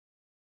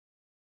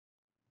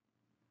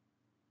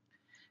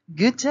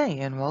Good day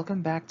and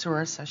welcome back to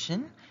our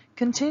session.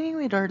 Continuing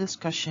with our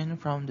discussion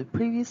from the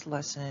previous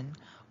lesson,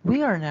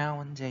 we are now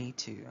on day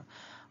 2.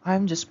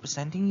 I'm just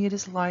presenting you the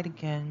slide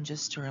again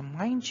just to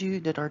remind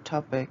you that our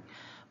topic,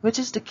 which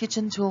is the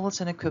kitchen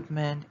tools and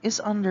equipment, is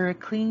under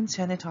clean,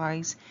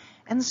 sanitize,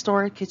 and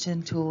store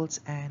kitchen tools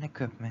and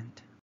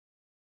equipment.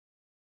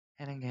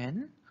 And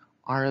again,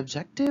 our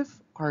objective,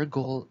 our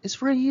goal is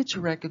for you to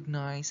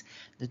recognize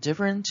the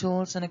different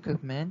tools and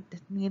equipment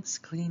that needs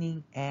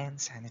cleaning and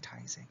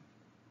sanitizing.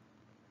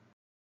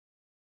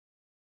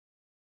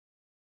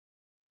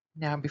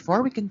 Now,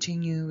 before we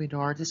continue with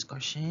our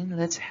discussion,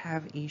 let's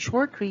have a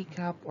short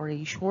recap or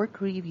a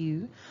short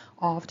review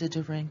of the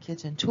different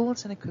kits and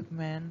tools and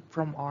equipment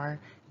from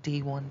our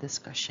day 1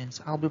 discussions.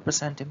 I'll be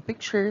presenting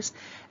pictures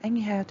and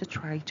you have to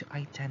try to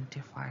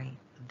identify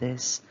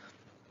these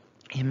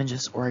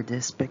images or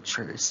these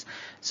pictures.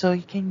 So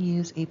you can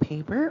use a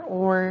paper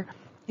or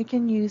you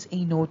can use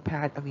a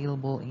notepad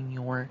available in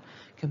your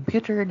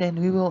computer, then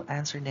we will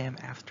answer them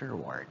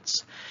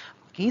afterwards.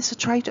 Okay, so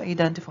try to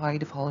identify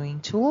the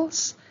following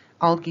tools.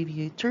 I'll give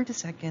you 30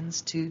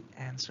 seconds to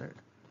answer.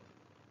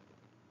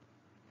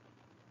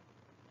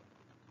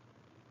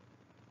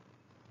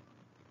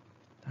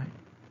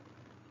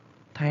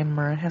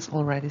 Timer has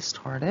already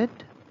started.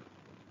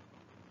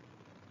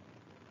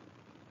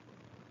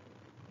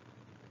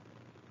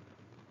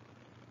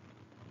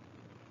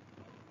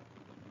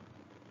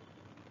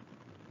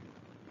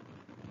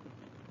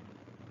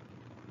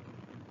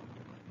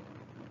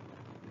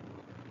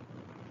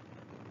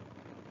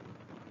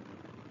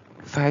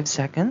 5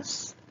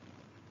 seconds.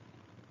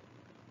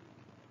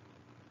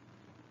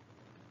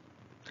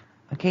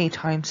 Okay,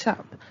 time's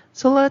up.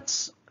 So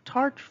let's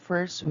start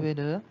first with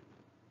the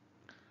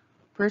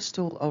first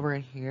tool over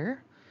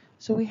here.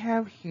 So we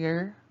have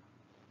here,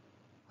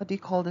 what do you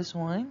call this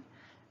one?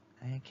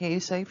 Okay,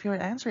 so if your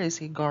answer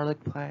is a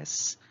garlic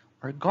press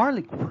or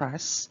garlic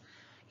press,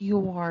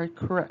 you are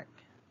correct.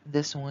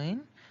 This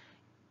one,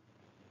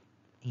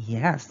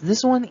 yes,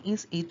 this one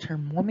is a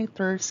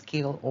thermometer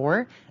scale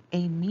or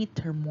a meat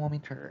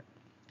thermometer.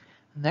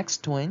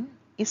 Next one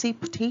is a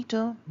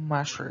potato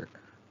masher.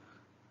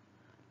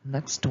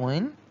 Next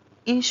one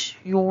is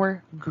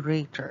your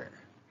grater.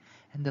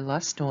 And the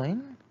last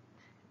one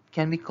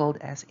can be called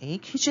as a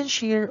kitchen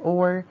shear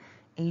or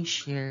a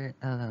shear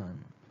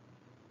alone.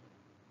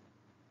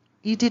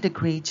 You did a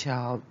great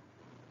job.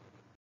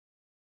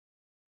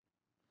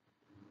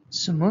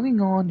 So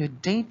moving on to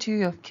day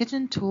 2 of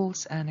kitchen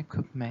tools and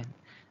equipment.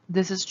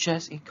 This is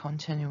just a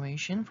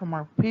continuation from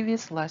our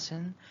previous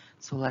lesson,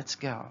 so let's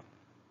go.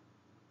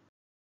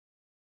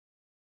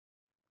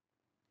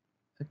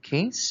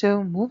 Okay,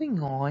 so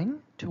moving on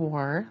to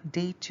our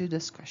day 2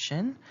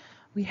 discussion,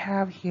 we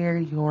have here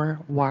your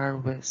wire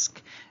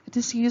whisk. It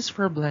is used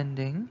for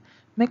blending,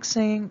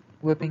 mixing,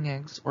 whipping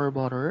eggs or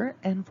butter,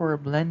 and for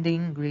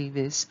blending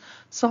gravies,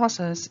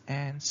 sauces,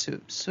 and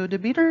soups. So the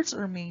beaters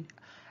are made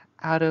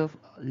out of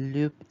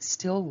looped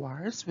steel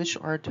wires which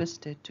are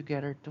twisted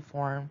together to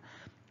form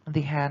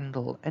the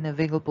handle. An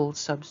available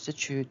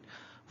substitute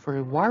for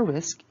a wire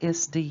whisk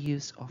is the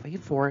use of a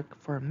fork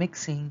for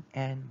mixing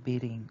and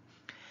beating.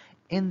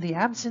 In the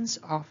absence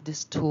of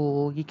this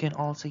tool, you can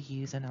also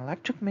use an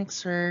electric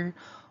mixer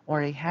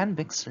or a hand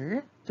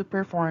mixer to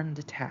perform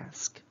the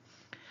task.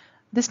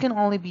 This can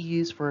only be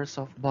used for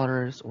soft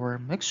butters or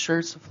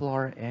mixtures of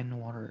flour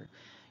and water.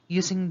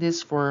 Using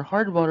this for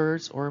hard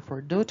butters or for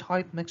dough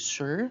type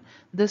mixture,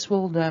 this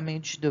will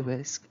damage the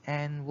whisk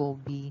and will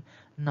be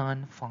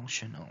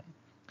non-functional.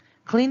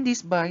 Clean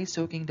this by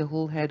soaking the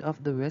whole head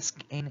of the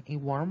whisk in a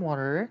warm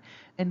water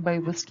and by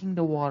whisking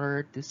the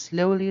water to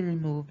slowly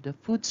remove the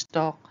food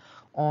stock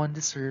on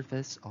the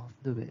surface of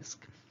the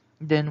whisk.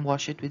 Then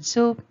wash it with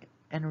soap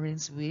and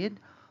rinse with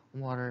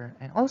water.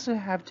 And also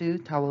have to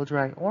towel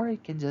dry or you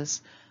can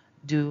just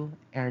do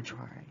air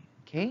dry.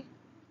 Okay?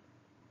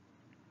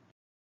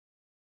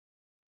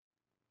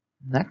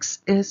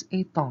 Next is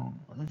a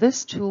tong.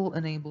 This tool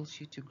enables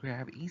you to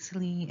grab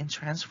easily and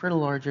transfer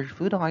larger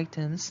food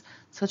items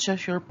such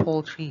as your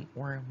poultry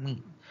or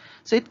meat.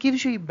 So it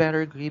gives you a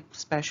better grip,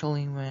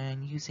 especially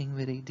when using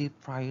with a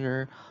deep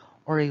fryer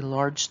or a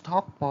large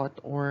stock pot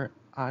or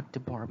at the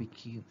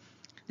barbecue.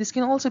 This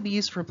can also be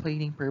used for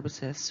plating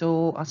purposes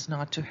so as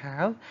not to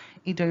have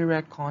a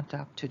direct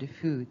contact to the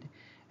food.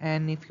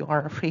 And if you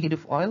are afraid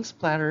of oil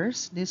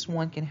splatters, this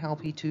one can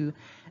help you to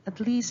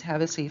at least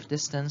have a safe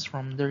distance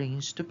from the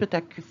range to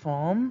protect you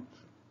from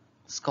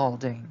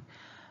scalding.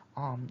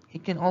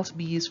 It can also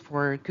be used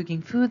for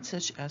cooking foods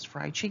such as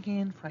fried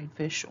chicken, fried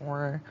fish,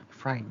 or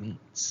fried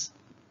meats.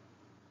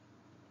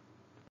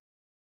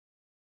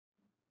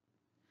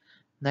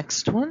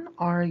 Next one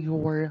are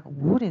your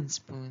wooden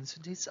spoons.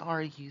 These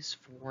are used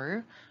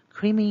for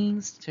creaming,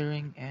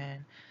 stirring,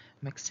 and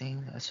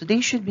mixing. So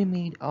they should be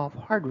made of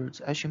hardwoods,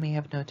 as you may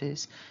have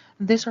noticed.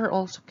 These are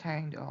also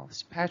kind of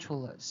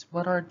spatulas,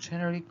 but are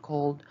generally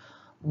called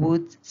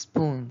wood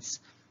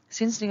spoons,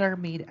 since they are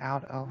made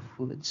out of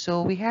wood.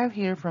 So we have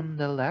here from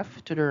the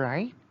left to the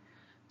right.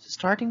 So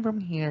starting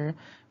from here,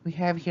 we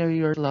have here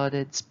your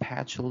slotted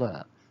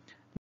spatula.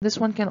 This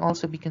one can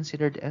also be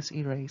considered as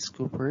a rice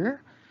scooper.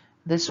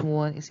 This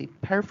one is a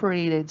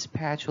perforated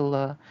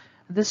spatula.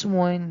 This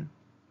one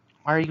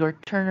are your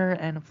turner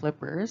and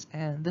flippers,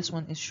 and this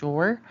one is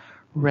your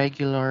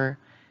regular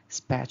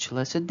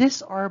spatula. So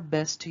these are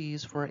best to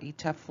use for a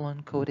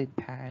Teflon coated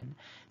pan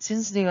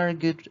since they are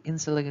good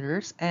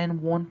insulators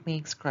and won't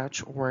make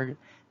scratch or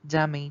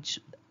damage.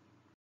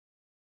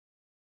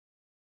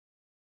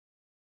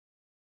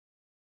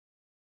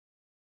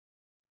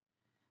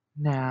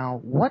 Now,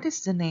 what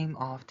is the name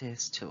of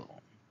this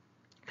tool?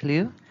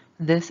 Clue: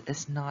 this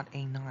is not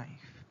a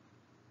knife.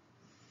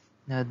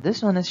 Now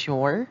this one is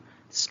your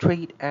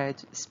straight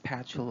edge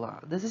spatula.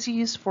 This is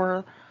used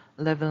for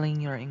leveling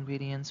your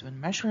ingredients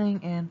when measuring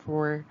and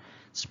for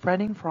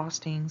spreading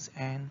frostings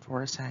and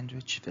for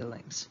sandwich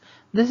fillings.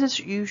 This is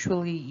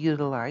usually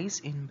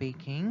utilized in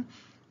baking,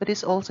 but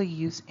is also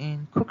used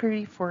in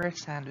cookery for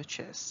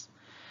sandwiches.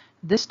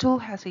 This tool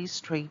has a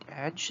straight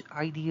edge,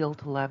 ideal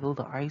to level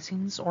the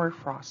icings or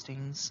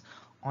frostings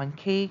on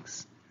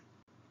cakes.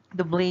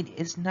 The blade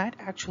is not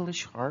actually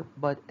sharp,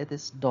 but it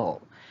is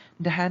dull.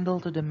 The handle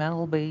to the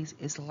metal base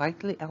is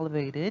slightly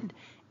elevated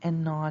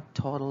and not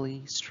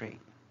totally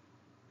straight.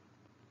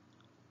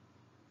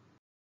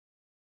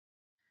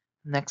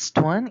 Next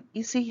one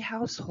is a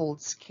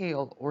household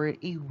scale or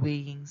a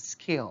weighing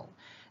scale.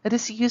 It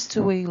is used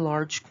to weigh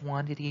large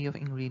quantity of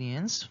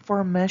ingredients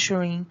for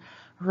measuring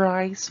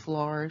rice,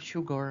 flour,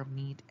 sugar,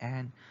 meat,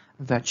 and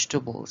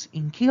vegetables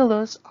in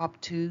kilos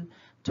up to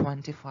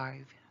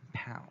 25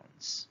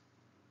 pounds.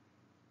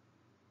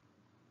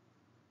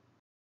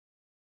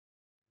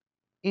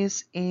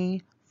 Is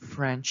a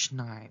French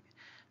knife.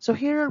 So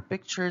here are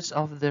pictures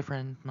of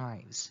different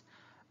knives.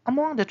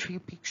 Among the three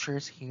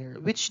pictures here,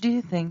 which do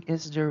you think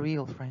is the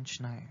real French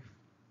knife?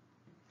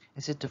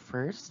 Is it the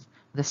first,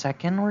 the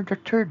second, or the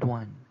third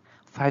one?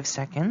 5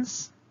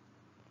 seconds.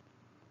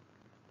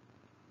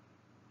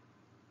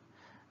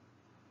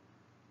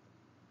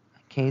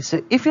 Okay,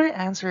 so if your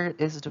answer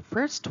is the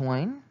first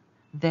one,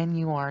 then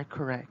you are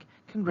correct.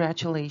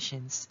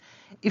 Congratulations.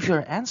 If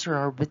your answer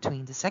are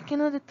between the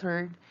second and the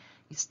third,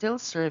 you still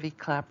serve a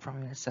clap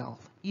from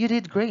yourself. You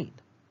did great.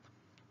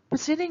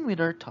 Proceeding with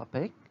our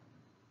topic,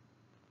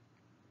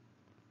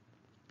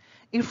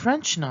 a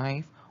French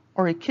knife,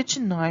 or a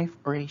kitchen knife,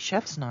 or a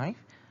chef's knife,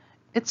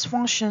 its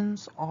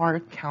functions are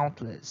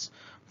countless,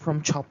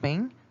 from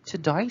chopping to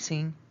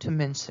dicing to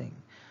mincing,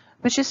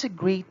 which is a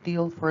great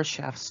deal for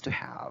chefs to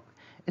have.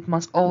 It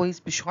must always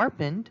be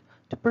sharpened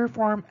to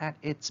perform at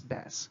its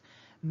best,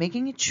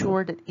 making it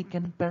sure that it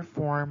can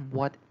perform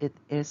what it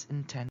is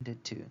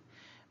intended to.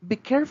 Be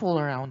careful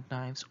around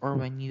knives or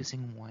when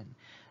using one.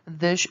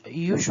 This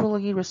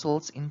usually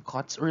results in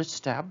cuts or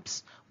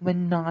stabs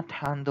when not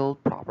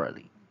handled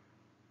properly.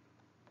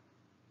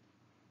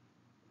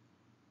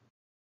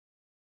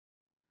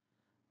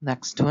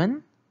 Next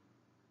one.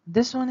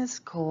 This one is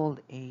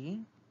called a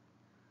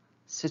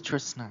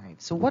citrus knife.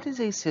 So what is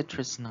a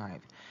citrus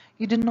knife?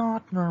 You do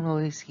not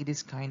normally see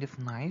this kind of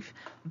knife,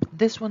 but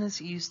this one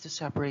is used to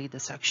separate the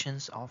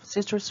sections of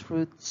citrus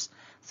fruits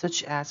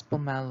such as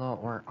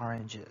pomelo or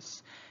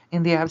oranges.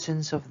 In the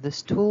absence of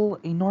this tool,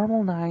 a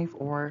normal knife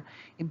or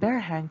a bare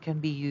hand can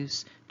be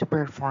used to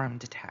perform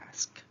the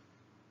task.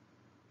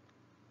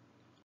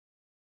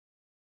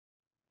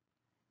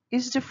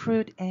 Is the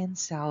fruit and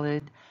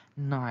salad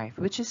knife,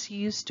 which is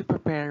used to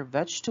prepare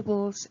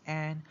vegetables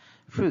and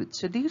fruit.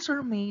 So these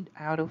are made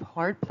out of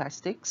hard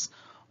plastics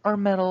or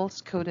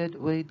metals coated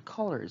with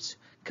colors.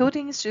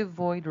 Coating is to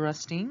avoid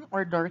rusting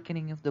or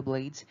darkening of the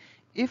blades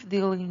if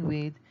dealing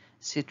with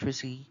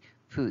citrusy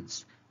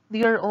foods.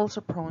 They are also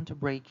prone to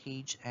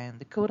breakage and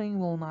the coating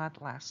will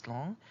not last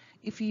long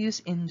if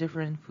used in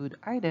different food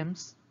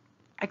items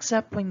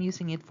except when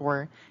using it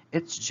for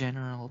its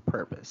general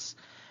purpose.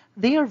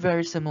 They are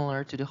very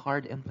similar to the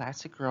hard and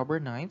plastic rubber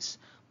knives,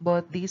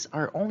 but these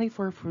are only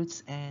for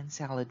fruits and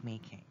salad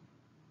making.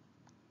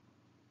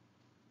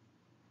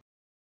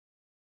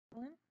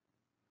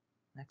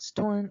 Next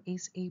one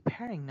is a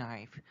paring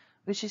knife,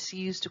 which is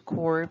used to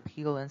core,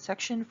 peel, and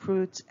section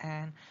fruits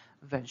and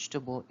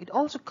vegetable. It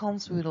also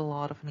comes with a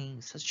lot of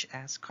names, such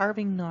as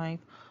carving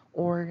knife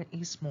or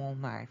a small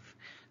knife.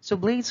 So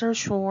blades are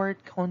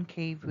short,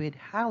 concave with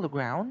hollow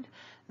ground.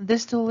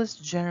 This tool is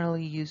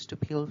generally used to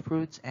peel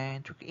fruits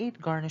and to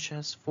create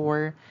garnishes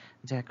for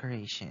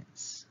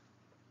decorations.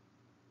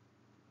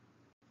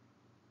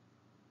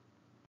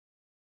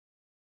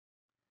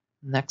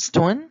 Next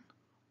one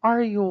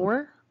are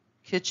your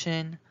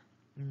kitchen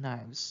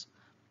knives.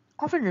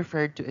 Often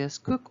referred to as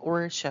cook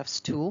or chef's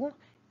tool,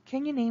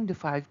 can you name the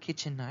 5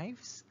 kitchen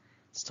knives?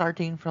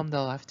 Starting from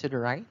the left to the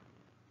right.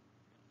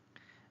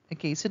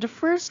 Okay, so the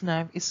first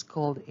knife is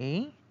called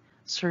a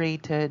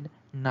serrated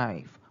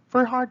knife.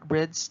 For hard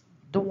breads,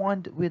 the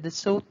one with the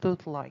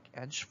sawtooth-like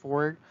edge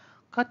for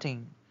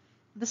cutting.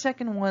 The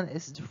second one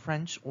is the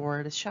French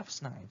or the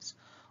chef's knives.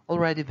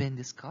 Already been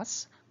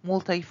discussed,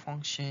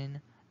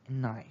 multifunction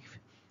knife.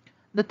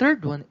 The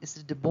third one is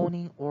the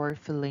deboning or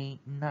fillet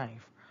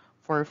knife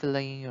for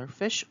filleting your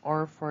fish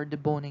or for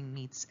deboning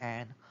meats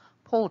and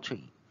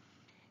poultry.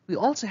 We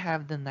also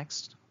have the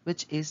next,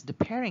 which is the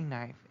paring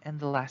knife, and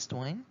the last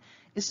one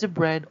is the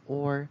bread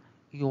or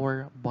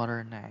your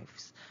butter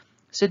knives.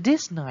 So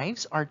these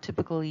knives are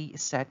typically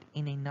set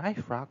in a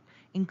knife rack,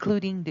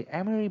 including the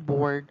emery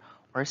board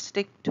or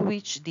stick to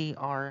which they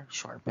are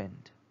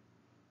sharpened.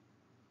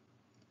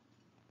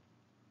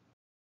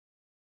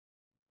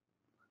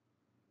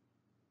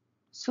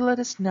 So let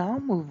us now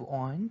move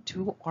on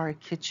to our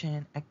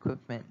kitchen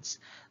equipments.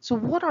 So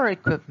what are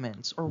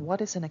equipments, or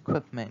what is an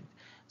equipment?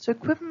 So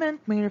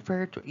equipment may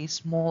refer to a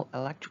small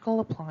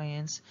electrical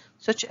appliance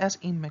such as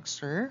a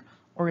mixer,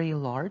 or a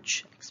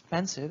large,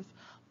 expensive,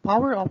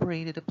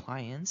 power-operated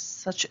appliance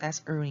such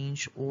as a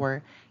range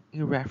or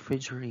a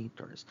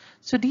refrigerator.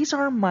 So these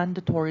are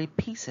mandatory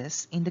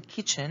pieces in the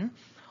kitchen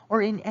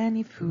or in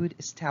any food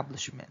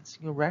establishments.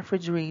 Your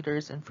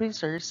refrigerators and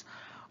freezers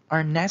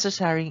are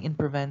necessary in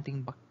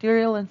preventing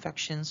bacterial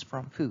infections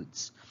from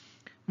foods.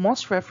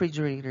 Most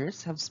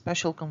refrigerators have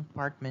special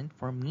compartment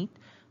for meat,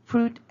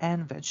 fruit,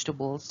 and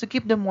vegetables to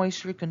keep the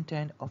moisture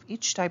content of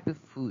each type of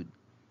food.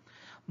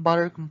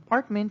 Butter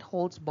compartment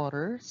holds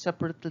butter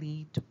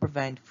separately to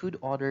prevent food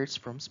odors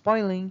from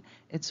spoiling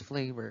its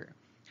flavor.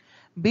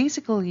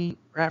 Basically,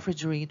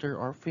 refrigerator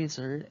or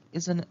freezer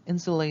is an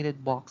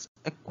insulated box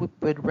equipped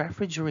with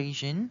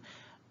refrigeration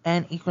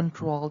and a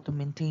control to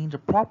maintain the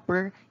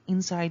proper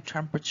inside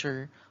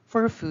temperature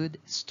for food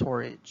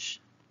storage.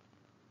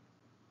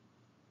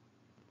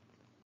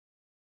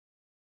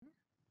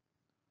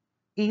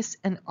 Is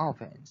an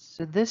oven.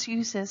 So this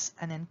uses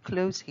an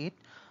enclosed heat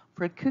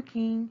for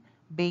cooking,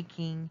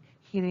 baking,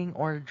 heating,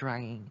 or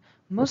drying,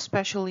 most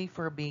especially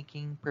for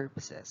baking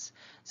purposes.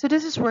 So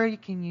this is where you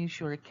can use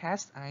your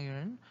cast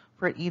iron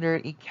for either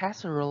a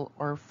casserole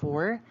or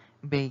for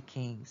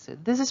baking. So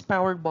this is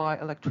powered by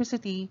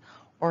electricity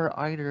or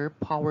either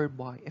powered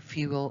by a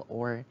fuel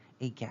or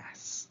a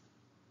gas.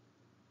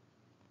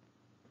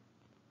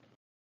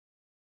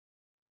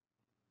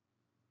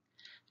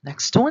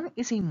 Next one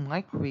is a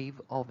microwave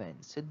oven.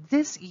 So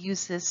this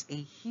uses a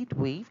heat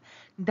wave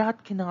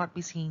that cannot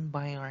be seen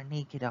by our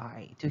naked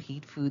eye to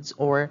heat foods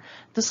or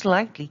to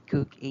slightly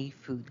cook a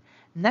food.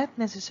 Not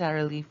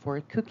necessarily for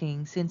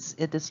cooking since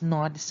it is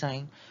not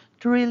designed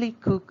to really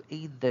cook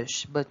a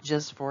dish but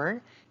just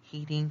for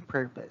heating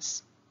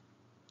purpose.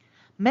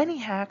 Many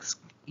hacks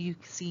you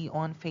see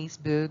on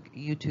Facebook,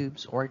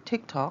 YouTube's or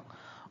TikTok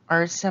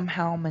are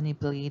somehow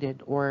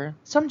manipulated or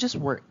some just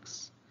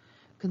works.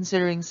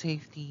 Considering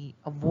safety,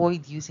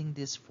 avoid using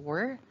this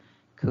for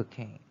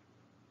cooking.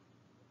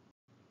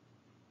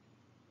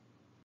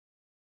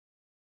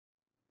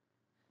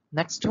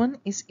 Next one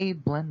is a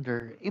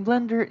blender. A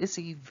blender is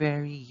a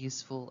very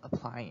useful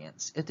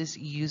appliance. It is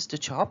used to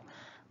chop,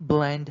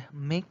 blend,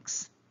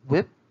 mix,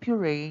 whip,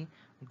 puree,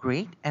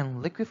 grate,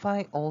 and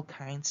liquefy all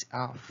kinds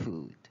of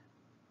food.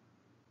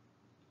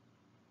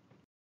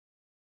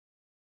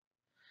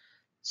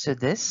 So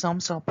this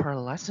sums up our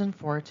lesson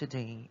for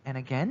today. And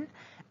again,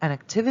 an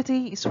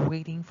activity is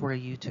waiting for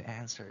you to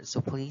answer,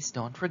 so please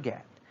don't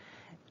forget.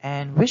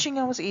 And wishing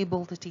I was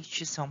able to teach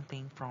you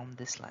something from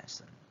this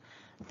lesson.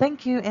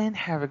 Thank you and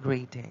have a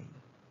great day.